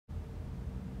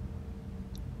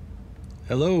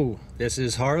Hello, this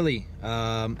is Harley,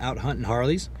 out hunting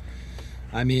Harleys.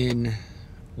 I'm in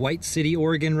White City,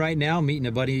 Oregon right now, meeting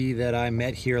a buddy that I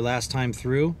met here last time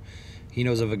through. He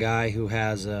knows of a guy who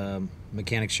has a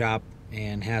mechanic shop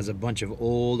and has a bunch of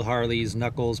old Harleys,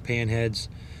 knuckles, panheads,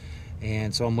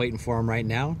 and so I'm waiting for him right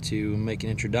now to make an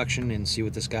introduction and see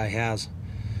what this guy has.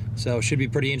 So it should be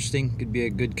pretty interesting. Could be a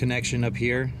good connection up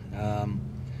here.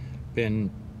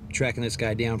 Been tracking this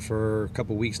guy down for a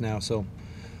couple weeks now, so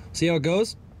see how it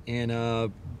goes,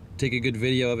 and take a good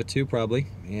video of it too, probably,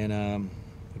 and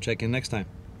we'll check in next time.